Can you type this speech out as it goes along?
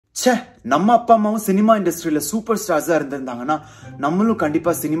ச்சே, நம்ம அப்பா அம்மாவும் சினிமா இண்டஸ்ட்ரியில சூப்பர் ஸ்டார்ஸா இருந்திருந்தாங்கன்னா நம்மளும்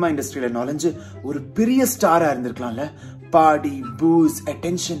கண்டிப்பா சினிமா இண்டஸ்ட்ரியில நுழைஞ்சு ஒரு பெரிய ஸ்டாரா இருந்திருக்கலாம்ல. பாடி, பூஸ்,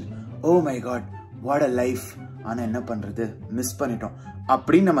 attention, oh my God, what a life. ஆனா என்ன பண்றது, மிஸ் பண்ணிட்டோம்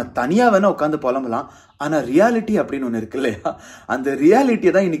அப்படின்னு நம்ம தனியா வேணா உட்காந்து புலம்பலாம். ஆனா ரியாலிட்டி அப்படின்னு ஒண்ணு இருக்கு இல்லையா, அந்த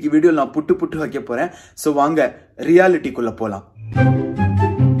ரியாலிட்டியை தான் இன்னைக்கு வீடியோ நான் புட்டு வைக்க போறேன். சோ வாங்க ரியாலிட்டிக்குள்ள போலாம்.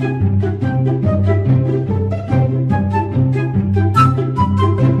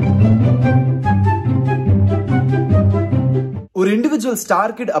 ஒரு இண்டிவிஜுவல்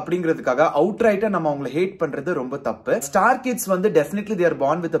ஸ்டார் கிட் அப்படிங்கிறதுக்காக அவுட் ரைட்டா நம்ம அவங்களை ஹேட் பண்றது ரொம்ப தப்பு. ஸ்டார் கிட்ஸ் வந்து definitely they are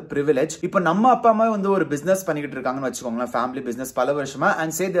born with a privilege. இப்போ நம்ம அப்பா அம்மா வந்து ஒரு பிசினஸ் பண்ணிக்கிட்டு இருக்காங்கன்னு வச்சுக்கோங்களேன், ஃபேமிலி பிசினஸ் பல வருஷமா,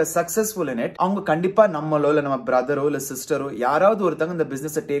 and say they are successful in it. அவங்க கண்டிப்பா நம்மளோ இல்ல நம்ம பிரதரோ இல்ல சிஸ்டரோ யாராவது ஒருத்தங்க இந்த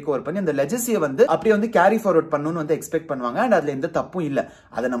பிசினஸ் டேக் ஓவர் பண்ணி அந்த லெஜசியை வந்து அப்படியே வந்து கேரி ஃபார்வர்ட் பண்ணணும்னு வந்து எக்ஸ்பெக்ட் பண்ணுவாங்க. அண்ட் அதுல எந்த தப்பும் இல்ல.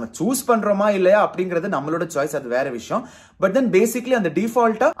 அதை நம்ம சூஸ் பண்றோமா இல்லையா அப்படிங்கிறது நம்மளோட சாய்ஸ், அது வேற விஷயம். பட் தென் பேசிக்லி அந்த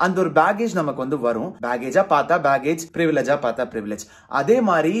டிஃபால்ட்டா அந்த ஒரு பேகேஜ் நமக்கு வந்து வரும். பேகேஜா பார்த்தா பேகேஜ், பிரிவிலேஜா பார்த்தா பிரிவிலேஜ். அதே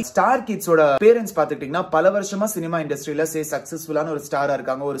மாதிரி ஸ்டார் கிட்ஸோட பேரண்ட்ஸ் பாத்துக்கிட்டீங்கன்னா பல வருஷமா சினிமா இண்டஸ்ட்ரியில சக்சஸ்ஃபுல்லான ஒரு ஸ்டாரா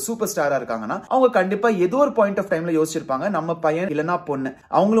இருக்காங்க, ஒரு சூப்பர் ஸ்டாரா இருக்காங்கன்னா அவங்க கண்டிப்பா ஏதோ ஒரு பாயிண்ட் ஆஃப் டைம்ல யோசிச்சிருப்பாங்க, நம்ம பையன் இல்லனா பொண்ணு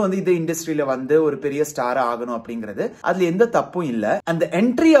அவங்களும் வந்து இந்த இண்டஸ்ட்ரியில வந்து ஒரு பெரிய ஸ்டாரா ஆகணும் அப்படிங்கிறது. அதுல எந்த தப்பும் இல்ல. அந்த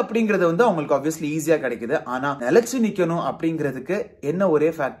என்ட்ரி அப்படிங்கறது வந்து அவங்களுக்கு ஆப்வியஸ்லி ஈஸியா கிடைக்குது. ஆனா நிலைச்சு நிக்கணும் அப்படிங்கிறதுக்கு என்ன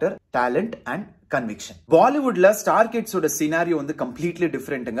ஒரே factor, talent and conviction. Bollywoodல star kids oda scenario வந்து completely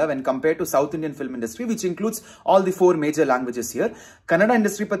different when compared to South Indian film industry, which includes all the 4 major languages here. Kannada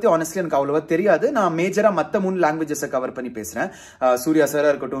industry பத்தி honestly எனக்கு அவ்வளவா தெரியாது. நான் மேஜரா மத்த 3 languages கவர் பண்ணி பேசுறேன். சூர்யா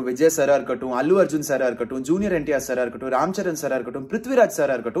சாரா இருக்கட்டும், விஜய் சாரா இருக்கட்டும், அல்லு அர்ஜுன் சாரா இருக்கட்டும், ஜூனியர் என்டிஆர் சாரா இருக்கட்டும், ராம்சரண் சாரா இருக்கட்டும், பிருத்விராஜ்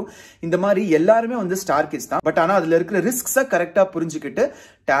சாரா இருக்கட்டும், இந்த மாதிரி எல்லாருமே வந்து ஸ்டார் கிட்ஸ் தான். பட் ஆனா அதுல இருக்கிற ரிஸ்க்ஸை கரெக்டா புரிஞ்சுக்கிட்டு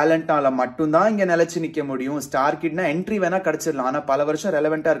டேலண்டால மட்டும்தான் இங்க நிலைச்சு நிக்க முடியும். ஸ்டார் கிட்னா என்ட்ரி வேணா கிடைச்சிடலாம், ஆனா பல வருஷம்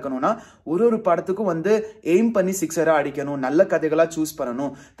ரெலவெண்டா இருக்கணும்னா ஒரு படத்துக்கும் வந்து எய்ம் பண்ணி சிக்ஸரா அடிக்கணும், நல்ல கதைகளா சூஸ்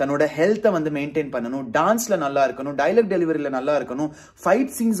பண்ணணும், தன்னோட ஹெல்த்தை வந்து மெயின்டைன் பண்ணணும், டான்ஸ்ல நல்லா இருக்கணும், டைலாக் டெலிவரியில நல்லா இருக்கணும்,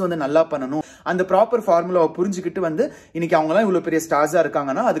 ஃபைட் சீன்ஸ் வந்து நல்லா பண்ணணும். அந்த ப்ராப்பர் ஃபார்முலாவை புரிஞ்சுக்கிட்டு வந்து இன்னைக்கு அவங்க எல்லாம் இவ்வளவு பெரிய ஸ்டார்ஸா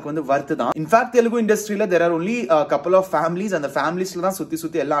இருக்காங்கன்னா அதுக்கு வந்து வர்த்து தான். இன்ஃபேக்ட் தெலுங்கு இண்டஸ்ட்ரியில there are only a couple of families, அந்த ஃபேமிலிஸ்ல தான்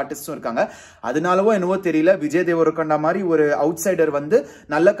சுத்தி எல்லா ஆர்டிஸ்டும் இருக்காங்க. அதனாலவோ என்னவோ தெரியல, விஜய் தேவரகொண்டா மாதிரி ஒரு அவுட் சைடர் வந்து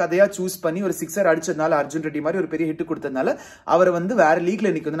நல்ல கதையா சூஸ் பண்ணி ஒரு சிக்ஸர் அடிச்சதுனால, அர்ஜுன் ரெட்டி மாதிரி ஒரு பெரிய ஹிட் கொடுத்ததுனால அவரை வந்து வேற லீக்ல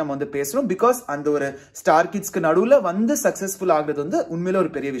இன்னைக்கு வந்து நம்ம வந்து பேசுறோம். பிகாஸ் அந்த ஒரு ஸ்டார் கிட்ஸ்க்கு நடுவுல வந்து சக்சஸ்ஃபுல் ஆகுறது வந்து உண்மையில ஒரு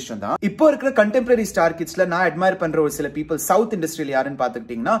பெரிய விஷயம் தான். இப்போ இருக்கிற கண்டெம்பரரி ஸ்டார் கிட்ஸ்ல நான் அட்மையர் பண்ற ஒரு சில பீப்புள் சவுத் இண்டஸ்ட்ரியில யாருன்னு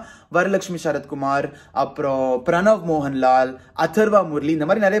பாத்துக்கிட்டீங்கன்னா வரலட்சுமி சரத்குமார், அப்புறம் பிரணவ் மோகன்லால், அதர்வா முரளி, இந்த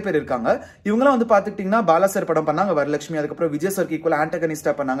மாதிரி நிறைய பேர் இருக்காங்க. இவங்கலாம் வந்து பாத்துக்கிட்டீங்கன்னா பாலா சார் படம் பண்ணாங்க வரலட்சுமி, அதுக்கப்புறம் விஜய் சார் ஈக்குவல்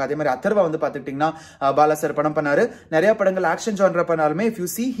ஆன்டகனிஸ்டா பண்ணாங்க. அதே மாதிரி அதர்வா வந்து பாத்துக்கிட்டீங்கன்னா பாலா சார் படம் பண்ணாரு. நிறைய படங்கள் ஆக்ஷன் ஜான்ரா பண்ணாலுமே if you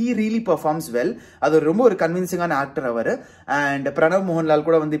see he really performs well. அது ரொம்ப ஒரு கன்வின்சிங்கான actor our. And Pranav Mohanlal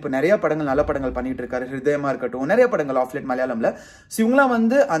கூட வந்து இப்ப நிறைய படங்கள் நல்ல படங்கள் பண்ணிட்டு இருக்காரு. ஹிருதயமா இருக்கட்டும், நிறைய படங்கள் ஆஃப் லேட் மலையாளம்ல. இவங்களாம்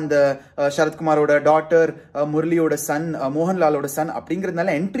வந்து அந்த சரத்குமாரோட டாட்டர், முரளியோட சன், மோகன்லாலோட சன்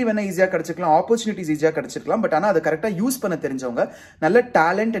அப்படிங்கிறதுனால என்ட்ரி வேணா ஈஸியா கிடைச்சிருக்கலாம், ஆப்பர்ச்சுனிட்டிஸ் ஈஸியா கிடைச்சிருக்கலாம். பட் ஆனா அதை கரெக்டா யூஸ் பண்ண தெரிஞ்சவங்க, நல்ல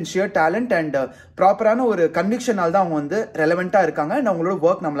talent and shear talent and ப்ராப்பரான ஒரு கன்விக்ஷனால் தான் அவங்க வந்து ரெலவெண்டா இருக்காங்க. அண்ட் அவங்களோட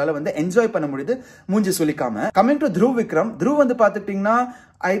ஒர்க் நம்மளால வந்து என்ஜாய் பண்ண முடியுது மூஞ்சி சொல்லிக்காம. கமிங் டு த்ருவ் விக்ரம், த்ருவ் வந்து பாத்துக்கிட்டீங்கன்னா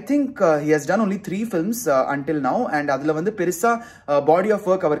I think he has done only 3 films until now, and adula vandu perisa body of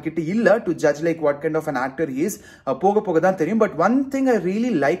work avarkitta illa to judge like what kind of an actor he is. Poga dhaan theriyum. But one thing I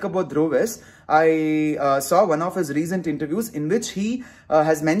really like about Dhruv is I saw one of his recent interviews in which he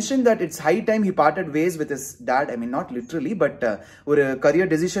has mentioned that it's high time he parted ways with his dad. I mean not literally, but ஒரு career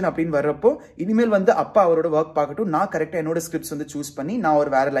decision அப்படினு வரப்போ இனிமேல் வந்து அப்பா அவரோட work பார்க்கட்டும், நான் கரெக்டா என்னோட ஸ்கிரிப்ட்ஸ் வந்து சூஸ் பண்ணி நான்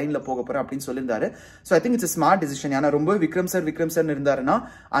ஒரு வேற லைன்ல போக போறேன் அப்படின்னு சொல்லியிருந்தாரு. So I think it's smart decision. ஏன்னா ரொம்ப விக்ரம் சார் இருந்தாருன்னா,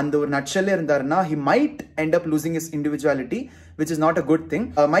 அந்த ஒரு நட்சல்ல இருந்தாருன்னா he might end up losing his individuality, which is not a good thing.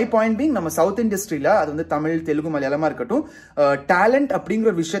 My point being, நம்ம சவுத் இண்டஸ்ட்ரியில அது வந்து தமிழ், தெலுங்கு, மலையாளமா இருக்கட்டும், டேலண்ட்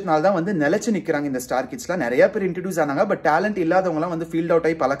அப்படிங்கிற விஷயத்தினால தான் வந்து நிலைச்சு நிக்கிறாங்க இந்த ஸ்டார் கிட்ஸ்லாம். நிறைய பேர் இன்ட்ரோடியூஸ் ஆனாங்க, பட் டேலண்ட் இல்லாதவங்க எல்லாம் வந்து ஃபீல்ட் அவுட்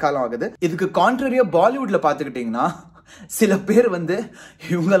ஆகி பல காலம் ஆகுது. இதுக்கு கான்ட்ரரியா பாலிவுட்ல பாத்துக்கிட்டீங்கன்னா சில பேர் வந்து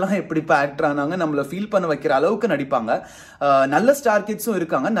இவங்கெல்லாம் எப்படி ஆக்டர் ஆனாங்க நம்மள ஃபீல் பண்ண வைக்கிற அளவுக்கு நடிப்பாங்க. நல்ல ஸ்டார் கிட்ஸும்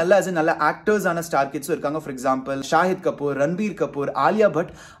இருக்காங்க, நல்ல ஆக்டர்ஸ் ஆன ஸ்டார் கிட்ஸும் இருக்காங்க. For example Shahid Kapoor, Ranbir Kapoor, Alia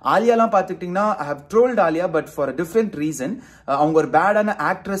but. ஆலியாலாம் பாத்துக்கிட்டீங்கன்னா I have trolled Alia but for a different reason. அவங்க ஒரு பேடான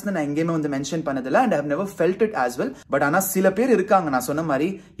ஆக்ட்ரஸ்னு நான் எங்கேயுமே வந்து மென்ஷன் பண்ணதில்லை, and I have never felt it as well. But ஆனா சில பேர் இருக்காங்க, நான் சொன்ன மாதிரி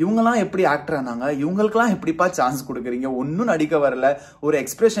இவங்கெல்லாம் எப்படி ஆக்டர் ஆனாங்க, இவங்களுக்குலாம் எப்படிப்பா சான்ஸ் கொடுக்குறீங்க, ஒன்னும் நடிக்க வரல, ஒரு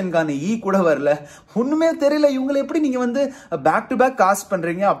எக்ஸ்பிரஷனுக்கான கூட வரல, ஒண்ணுமே தெரியல, இவங்களை எப்படி நீங்க வந்து பேக் டு பேக் காஸ்ட்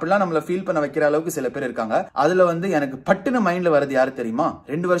பண்றீங்க அப்படிலாம் நம்மள ஃபீல் பண்ண வைக்கிற அளவுக்கு சில பேர் இருக்காங்க. அதுல வந்து எனக்கு பட்டுன மைண்ட்ல வரது யாரு தெரியுமா?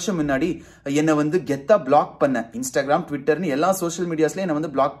 2 வருஷம் முன்னாடி என்ன வந்து கெத்தா பிளாக் பண்ண, இன்ஸ்டாகிராம், ட்விட்டர்னு எல்லா சோஷியல் மீடியாஸ்லயும் என்ன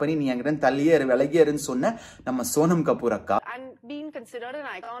வந்து பிளாக் பண்ணி நீ என்கிட்ட தள்ளியே விலகியேருன்னு சொன்ன நம்ம சோனம் கபூர் அக்கா. And being considered an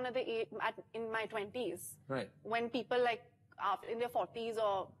icon in my 20s, right? When people like in their 40s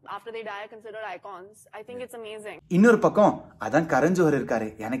or after they die are considered icons. I think it's amazing. இன்னொரு பக்கம் அதான் கரஞ்சோர் இருக்காரு,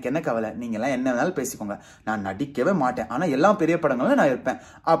 எனக்கு என்ன கவலை, நீங்க எல்லாம் என்ன வேணாலும் பேசிக்கோங்க, நான் நடிக்கவே மாட்டேன், ஆனா எல்லா பெரிய படங்களும் நான் இருப்பேன்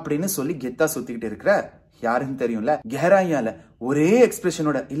அப்படின்னு சொல்லி கெத்தா சுத்திக்கிட்டு இருக்கிற யாருன்னு தெரியும்ல, கெஹராயால ஒரே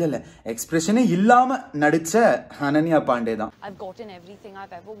எக்ஸ்பிரஷனோட இல்ல எக்ஸ்பிரஷனே இல்லாம நடிச்ச அனன்யா பாண்டே தான். I've gotten everything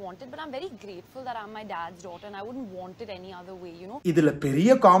I've ever wanted, but I'm very grateful that I'm my dad's daughter and I wouldn't want it any other way, you know. இதுல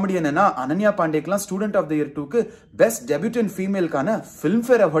பெரிய காமெடி என்னன்னா, Ananya பாண்டேக்குலாம் student of the year 2க்கு பெஸ்ட் டெபியூட்டன்ட் ஃபீமேலுக்கான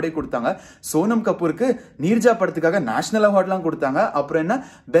ஃபிலிம்ஃபேர் அவார்டே கொடுத்தாங்க. சோனம் கபூருக்கு நீர்ஜா படத்துக்காக national அவார்ட்லாம் கொடுத்தாங்க. அப்புறம் என்ன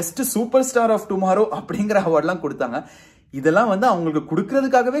best super star of tomorrow அப்படிங்கிற அவார்ட்லாம் கொடுத்தாங்க. இதெல்லாம் வந்து அவங்களுக்கு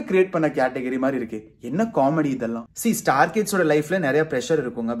கொடுக்கறதுக்காகவே கிரியேட் பண்ண கேட்டகரி மாதிரி இருக்கு. என்ன காமெடி இதெல்லாம். ஸ்டார் கிட்ஸோட லைஃப்ல நிறைய பிரஷர்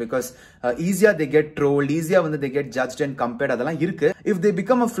இருக்குங்க. பிகாஸ் ஈஸியா தே கெட் ட்ரோல்ட், ஈஸியா வந்து they get judged and compared, அதெல்லாம் இருக்கு. If they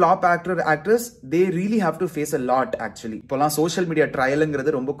become a flop actor actress they really have to face a lot. Actually இப்போலாம் சோஷியல் மீடியா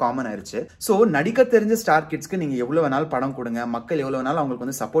ட்ரையலுங்கிறது ரொம்ப காமன் ஆயிருச்சு. சோ நடிக்க தெரிஞ்ச ஸ்டார் கிட்ஸ்க்கு நீங்க எவ்வளவு வேணாலும் படம் கொடுங்க, மக்கள் எவ்வளவு வேணாலும் அவங்களுக்கு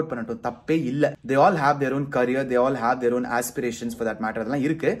வந்து சப்போர்ட் பண்ணட்டும், தப்பே இல்ல. They all have their own career, they all have their own aspirations for that matter. அதெல்லாம்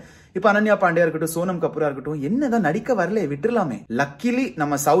இருக்கு. இப்ப அனன்யா பாண்டியா இருக்கட்டும், சோனம் கபூரா இருக்கட்டும், என்னதான் நடிக்க வரல விட்டுலாமே. லக்கிலி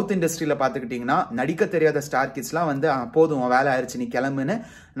நம்ம சவுத் இண்டஸ்ட்ரியில பாத்துக்கிட்டீங்கன்னா நடிக்க தெரியாத ஸ்டார் கிட்ஸ் எல்லாம் வந்து போதும் வேலை ஆயிடுச்சு நீ கிளம்புன்னு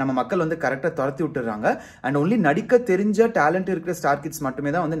நம்ம மக்கள் வந்து கரெக்டா துரத்தி விட்டுறாங்க. அண்ட் ஒன்லி நடிக்க தெரிஞ்ச டேலண்ட் இருக்கிற ஸ்டார் கிட்ஸ்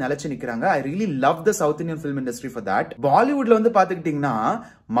மட்டுமே தான் வந்து நிலைச்சு நிக்கிறாங்க. I really love the south Indian film industry for that. பாலிவுட்ல வந்து பாத்துக்கிட்டீங்கன்னா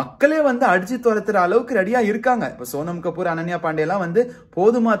மக்களே வந்து அடிச்சு துரத்துற அளவுக்கு ரெடியா இருக்காங்க. இப்ப சோனம் கபூர், அனன்யா பாண்டே எல்லாம் வந்து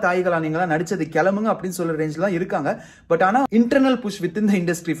போதுமா தாய்களா நீங்களா நடிச்சது கிளம்புங்க அப்படின்னு சொல்ற ரேஞ்ச்ல தான் இருக்காங்க. பட் ஆனா இன்டர்னல் புஷ் வித் இந்த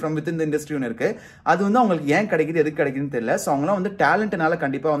இண்டஸ்ட்ரி ஃப்ரம் வித் இந்த இண்டஸ்ட்ரி ஒன்று இருக்கு. அது வந்து அவங்களுக்கு ஏன் கிடைக்குது எதுக்கு கிடைக்குதுன்னு தெரியல. சோ அவங்களாம் வந்து டேலண்ட்னால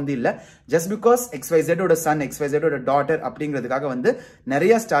கண்டிப்பா வந்து இல்ல, ஜஸ்ட் பிகாஸ் XYZ ஓட சன் XYZ ஓட டாட்டர் அப்படிங்கிறதுக்காக வந்து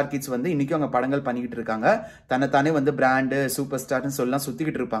நிறைய ஸ்டார் கிட்ஸ் வந்து இன்னைக்கு அவங்க படங்கள் பண்ணிக்கிட்டு இருக்காங்க. தன்னைத்தானே வந்து பிராண்ட் சூப்பர் ஸ்டார்னு சொல்லலாம்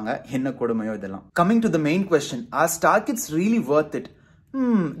சுத்திக்கிட்டு இருப்பாங்க. என்ன கொடுமையோ இதெல்லாம். Coming to the main question, R star kids really worth it?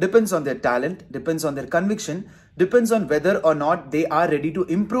 Depends on their talent, depends on their conviction, depends on whether or not they are ready to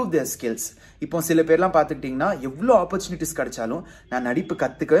improve their skills. இப்போ சில பேர்லாம் பார்த்துக்கிட்டிங்கன்னா எவ்வளோ opportunities கிடைச்சாலும் நான் நடிப்பு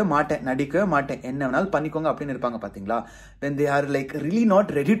கற்றுக்கவே மாட்டேன், நடிக்கவே மாட்டேன், என்ன வேணாலும் பண்ணிக்கோங்க அப்படின்னு இருப்பாங்க பார்த்தீங்களா. when they are like really not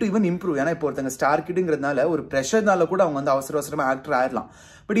ready to even improve. ஏன்னா இப்போ ஒருத்தங்க ஸ்டார் கிட்டுங்கிறதுனால ஒரு ப்ரெஷர்னால கூட அவங்க வந்து அவசர அவசரமாக ஆக்டர் ஆயிடலாம்.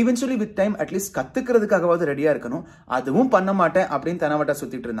 But eventually with time at least கத்துக்கிறதுக்காகவாவது ரெடியா இருக்கணும். அதுவும் பண்ண மாட்டேன் அப்படின்னு தனவட்டா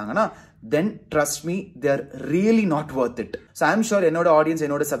சுத்திட்டு இருந்தாங்கன்னா then trust me they are really not worth it. So I am sure என்னோட ஆடியன்ஸ்,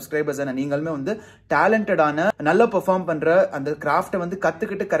 என்னோட சப்ஸ்கிரைபர்ஸ் நீங்களுமே வந்து டேலண்டடான நல்லா பெர்ஃபார்ம் பண்ற அந்த கிராஃப்டை வந்து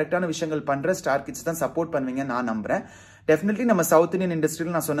கத்துக்கிட்டு கரெக்டான விஷயங்கள் பண்ற ஸ்டார் கிட்ஸ் தான் சப்போர்ட் பண்ணுவீங்க நான் நம்புறேன். டெஃபினெட்லி நம்ம சவுத் இந்தியன்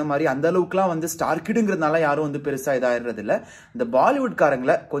இண்டஸ்ட்ரியில் நான் சொன்ன மாதிரி அந்த அளவுக்குலாம் வந்து ஸ்டார் கிடுங்கிறதுனால யாரும் வந்து பெருசா இதாகிறது இல்லை. இந்த பாலிவுட்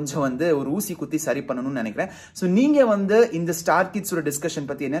காரங்களை கொஞ்சம் வந்து ஒரு ஊசி குத்தி சரி பண்ணணும்னு நினைக்கிறேன். ஸோ நீங்க வந்து இந்த ஸ்டார் கிட்ஸோட டிஸ்கஷன்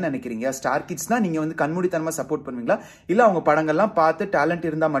பத்தி என்ன நினைக்கிறீங்க? ஸ்டார் கிட்ஸ்னா நீங்க வந்து கண்மூடித்தனமா சப்போர்ட் பண்ணுவீங்களா, இல்ல அவங்க படங்கள்லாம் பார்த்து டேலண்ட்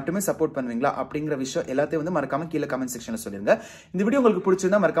இருந்தா மட்டுமே சப்போர்ட் பண்ணுவீங்களா அப்படிங்கிற விஷயம் எல்லாத்தையும் வந்து மறக்காம கீழே கமெண்ட் செக்ஷன்ல சொல்லிருங்க. இந்த வீடியோ உங்களுக்கு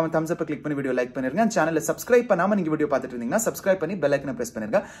பிடிச்சிருந்தா மறக்காம தம்ஸ் அப் கிளிக் பண்ணி வீடியோ லைக் பண்ணிருங்க. சேனலை சப்ஸ்கிரைப் பண்ணாம நீங்க வீடியோ பார்த்துட்டு இருந்தீங்கன்னா சப்ஸ்கிரைப் பண்ணி பெல் ஐக்கனை பிரஸ்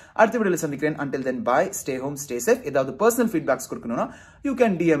பண்ணிருங்க. அடுத்த வீடியோல சந்திக்கிறேன். until then bye, stay home, stay safe. ஏதாவது பர்சனல் ஃபீட்பேக்ஸ் கொடுக்கணும்னா you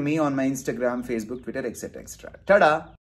can DM me on my Instagram, Facebook, Twitter, etc. Tada!